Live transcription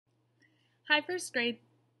Hi, first grade.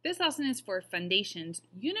 This lesson is for Foundations,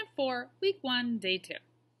 Unit 4, Week 1, Day 2.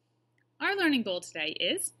 Our learning goal today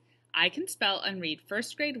is I can spell and read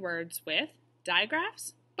first grade words with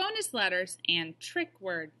digraphs, bonus letters, and trick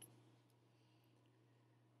words.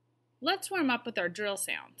 Let's warm up with our drill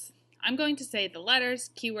sounds. I'm going to say the letters,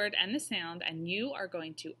 keyword, and the sound, and you are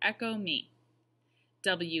going to echo me.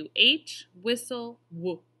 W-H, whistle,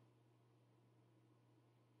 W.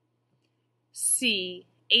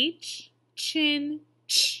 C-H, chin,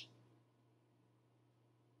 ch.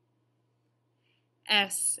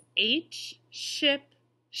 S-H, ship,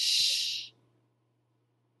 sh.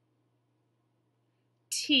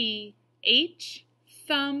 T-H,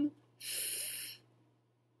 thumb, f.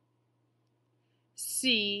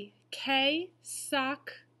 C-K,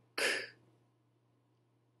 sock, k.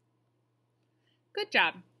 Good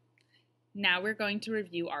job. Now we're going to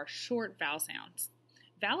review our short vowel sounds.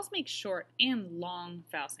 Vowels make short and long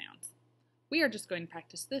vowel sounds. We are just going to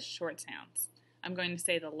practice the short sounds. I'm going to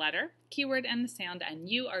say the letter, keyword, and the sound, and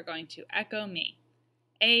you are going to echo me.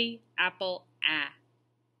 A, apple, a.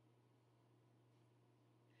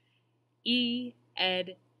 E,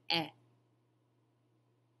 ed, e.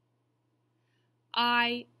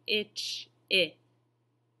 I, itch, I.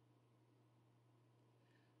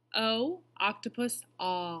 O, octopus,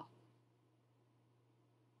 aw.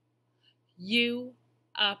 U,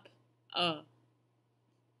 up,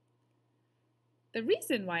 The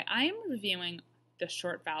reason why I am reviewing the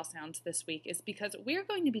short vowel sounds this week is because we're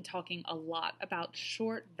going to be talking a lot about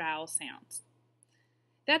short vowel sounds.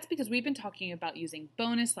 That's because we've been talking about using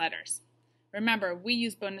bonus letters. Remember, we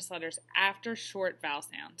use bonus letters after short vowel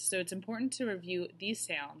sounds, so it's important to review these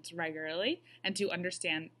sounds regularly and to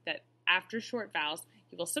understand that after short vowels,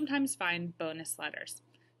 you will sometimes find bonus letters.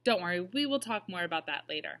 Don't worry, we will talk more about that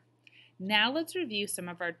later. Now let's review some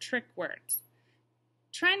of our trick words.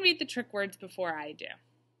 Try and read the trick words before I do.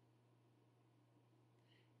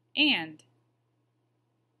 And,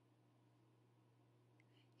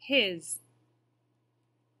 his,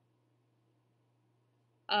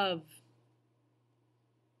 of,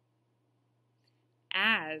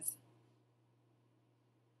 as,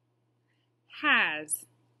 has,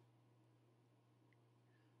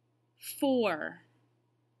 for,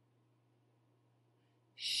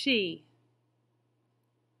 she,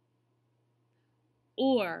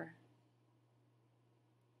 or,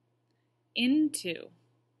 into,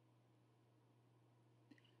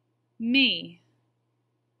 me,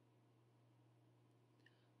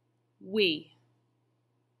 we.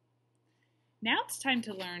 Now it's time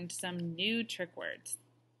to learn some new trick words.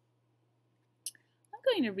 I'm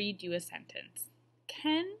going to read you a sentence.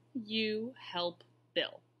 Can you help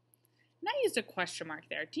Bill? And I used a question mark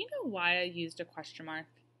there. Do you know why I used a question mark?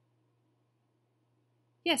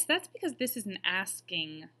 Yes, that's because this is an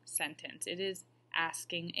asking sentence. It is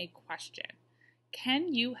asking a question.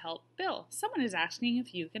 Can you help Bill? Someone is asking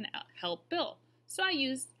if you can help Bill. So I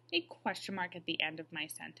used a question mark at the end of my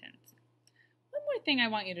sentence. One more thing I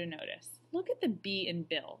want you to notice. Look at the B in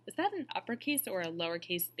Bill. Is that an uppercase or a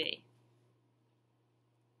lowercase b?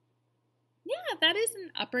 Yeah, that is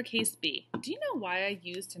an uppercase B. Do you know why I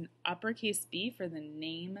used an uppercase B for the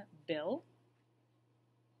name Bill?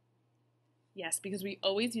 Yes, because we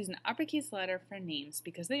always use an uppercase letter for names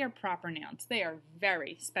because they are proper nouns. They are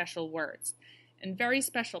very special words. And very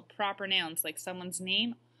special proper nouns like someone's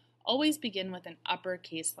name always begin with an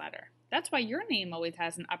uppercase letter. That's why your name always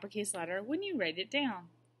has an uppercase letter when you write it down.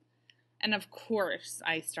 And of course,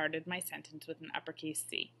 I started my sentence with an uppercase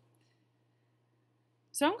C.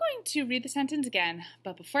 So I'm going to read the sentence again,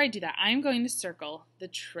 but before I do that, I'm going to circle the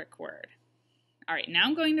trick word. All right, now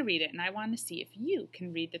I'm going to read it, and I want to see if you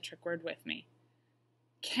can read the trick word with me.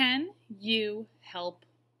 Can you help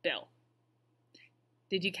Bill?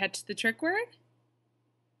 Did you catch the trick word?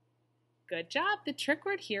 Good job. The trick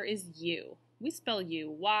word here is you. We spell you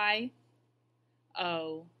Y-O-U.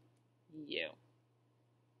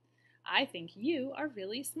 I think you are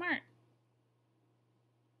really smart.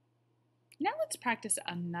 Now let's practice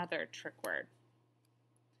another trick word.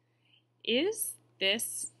 Is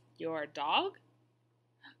this your dog?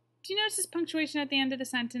 Do you notice this punctuation at the end of the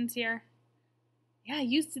sentence here? Yeah, I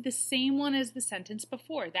used the same one as the sentence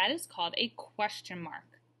before. That is called a question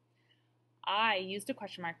mark. I used a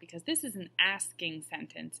question mark because this is an asking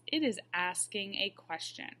sentence. It is asking a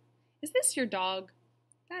question. Is this your dog?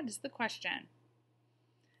 That is the question.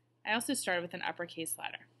 I also started with an uppercase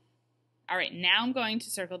letter. All right, now I'm going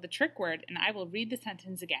to circle the trick word and I will read the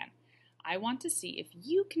sentence again. I want to see if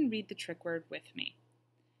you can read the trick word with me.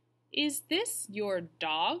 Is this your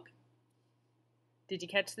dog? Did you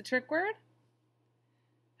catch the trick word?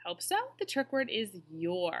 Hope so. The trick word is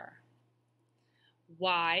your.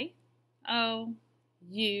 Y-O-U-R,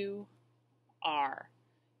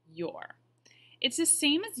 your. It's the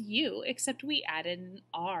same as you, except we added an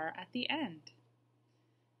R at the end.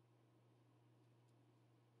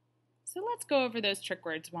 So let's go over those trick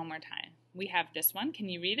words one more time. We have this one. Can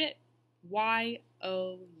you read it?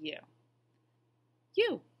 Y-O-U.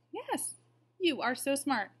 You. Yes. You are so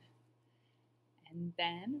smart. And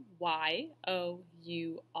then Y-O-U-R.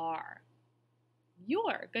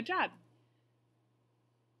 Your. Good job.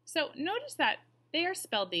 So notice that they are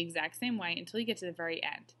spelled the exact same way until you get to the very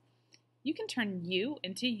end. You can turn you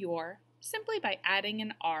into your simply by adding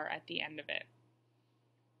an R at the end of it.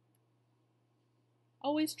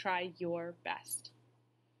 Always try your best.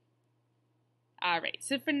 All right,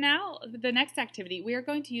 so for now, the next activity, we are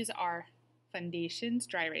going to use our Fundations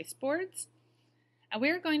dry erase boards, and we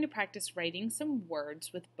are going to practice writing some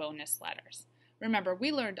words with bonus letters. Remember,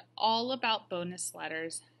 we learned all about bonus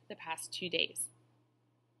letters the past 2 days.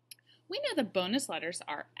 We know the bonus letters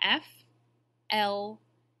are F, L,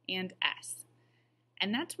 and S,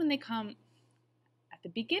 and that's when they come at the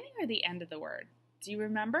beginning or the end of the word. Do you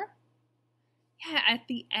remember? Yeah, at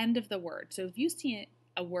the end of the word. So if you see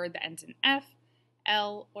a word that ends in F,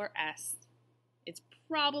 L, or S, it's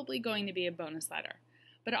probably going to be a bonus letter.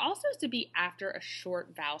 But it also has to be after a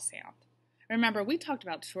short vowel sound. Remember, we talked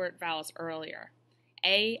about short vowels earlier.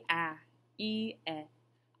 A, E,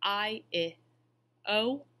 I,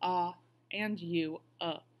 O, and U,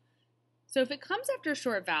 So if it comes after a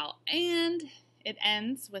short vowel and it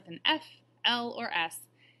ends with an F, L, or S,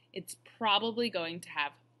 it's probably going to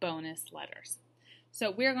have bonus letters. So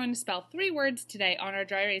we're going to spell 3 words today on our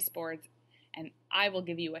dry erase boards, and I will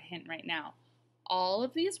give you a hint right now. All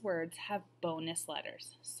of these words have bonus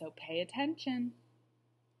letters, so pay attention.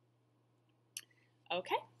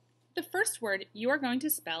 Okay, the first word you are going to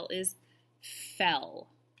spell is fell.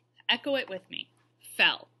 Echo it with me.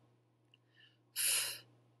 Fell.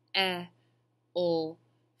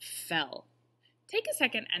 Fell. Take a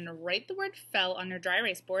second and write the word fell on your dry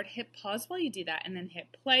erase board. Hit pause while you do that, and then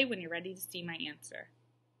hit play when you're ready to see my answer.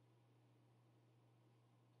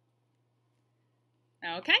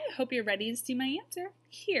 Okay, I hope you're ready to see my answer.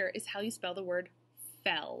 Here is how you spell the word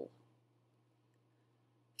fell.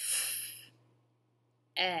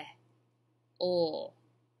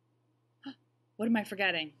 What am I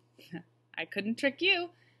forgetting? I couldn't trick you.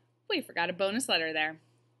 We forgot a bonus letter there.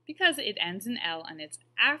 Because it ends in L and it's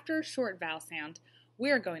after a short vowel sound,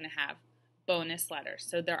 we're going to have bonus letters.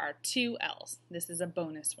 So there are 2 L's. This is a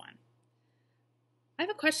bonus one. I have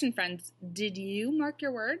a question, friends. Did you mark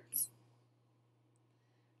your words?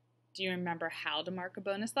 Do you remember how to mark a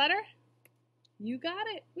bonus letter? You got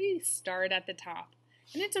it. We start at the top.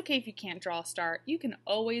 And it's okay if you can't draw a star. You can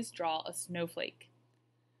always draw a snowflake.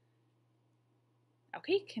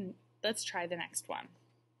 Okay, let's try the next one.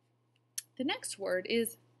 The next word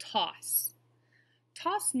is toss.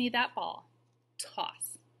 Toss me that ball.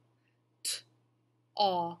 Toss.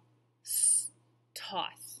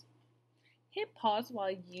 Toss. Hit pause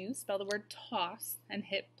while you spell the word toss and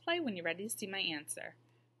hit play when you're ready to see my answer.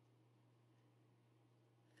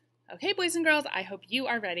 Okay, boys and girls, I hope you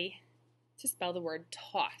are ready to spell the word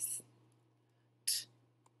toss.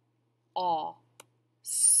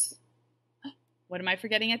 What am I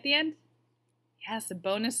forgetting at the end? Yes, a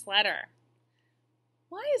bonus letter.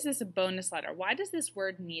 Why is this a bonus letter? Why does this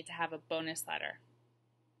word need to have a bonus letter?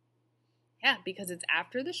 Yeah, because it's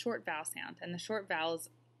after the short vowel sound, and the short vowel is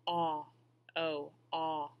aw, o,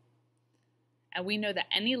 aw. And we know that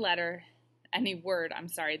any word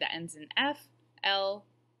that ends in F, L,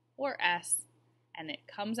 or S, and it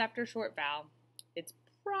comes after a short vowel, it's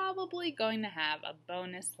probably going to have a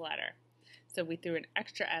bonus letter. So we threw an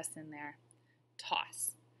extra S in there.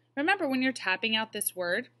 Toss. Remember, when you're tapping out this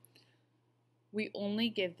word, we only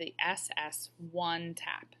give the SS 1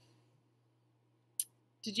 tap.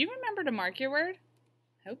 Did you remember to mark your word?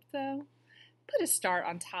 Hope so. Put a star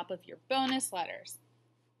on top of your bonus letters.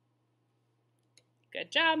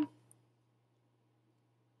 Good job.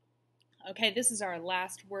 Okay, this is our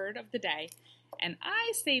last word of the day, and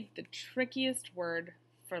I saved the trickiest word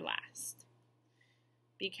for last.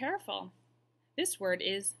 Be careful. This word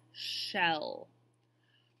is shell.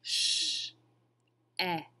 Shell.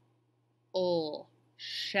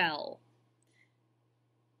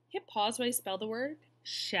 Hit pause while you spell the word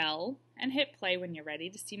shell and hit play when you're ready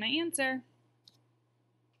to see my answer.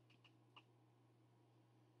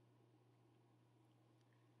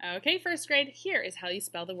 Okay, first grade, here is how you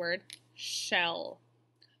spell the word shell.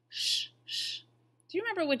 Do you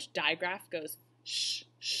remember which digraph goes sh?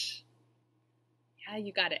 Yeah,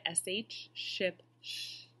 you got it. SH, ship,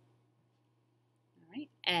 sh. All right,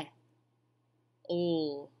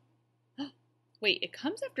 ol. Wait, it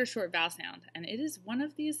comes after a short vowel sound, and it is one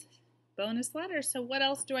of these bonus letters. So what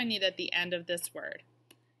else do I need at the end of this word?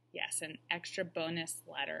 Yes, an extra bonus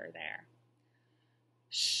letter there.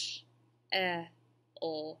 Sh, e,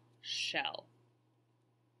 ol, shell.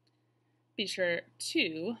 Be sure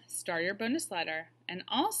to star your bonus letter, and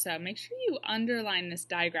also make sure you underline this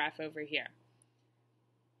digraph over here.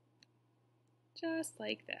 Just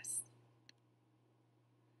like this.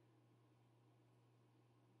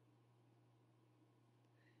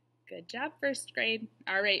 Good job, first grade.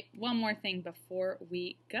 All right, one more thing before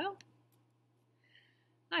we go.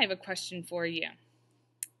 I have a question for you.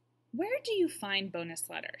 Where do you find bonus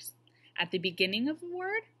letters? At the beginning of a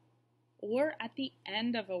word or at the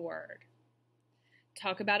end of a word?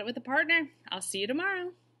 Talk about it with a partner. I'll see you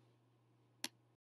tomorrow.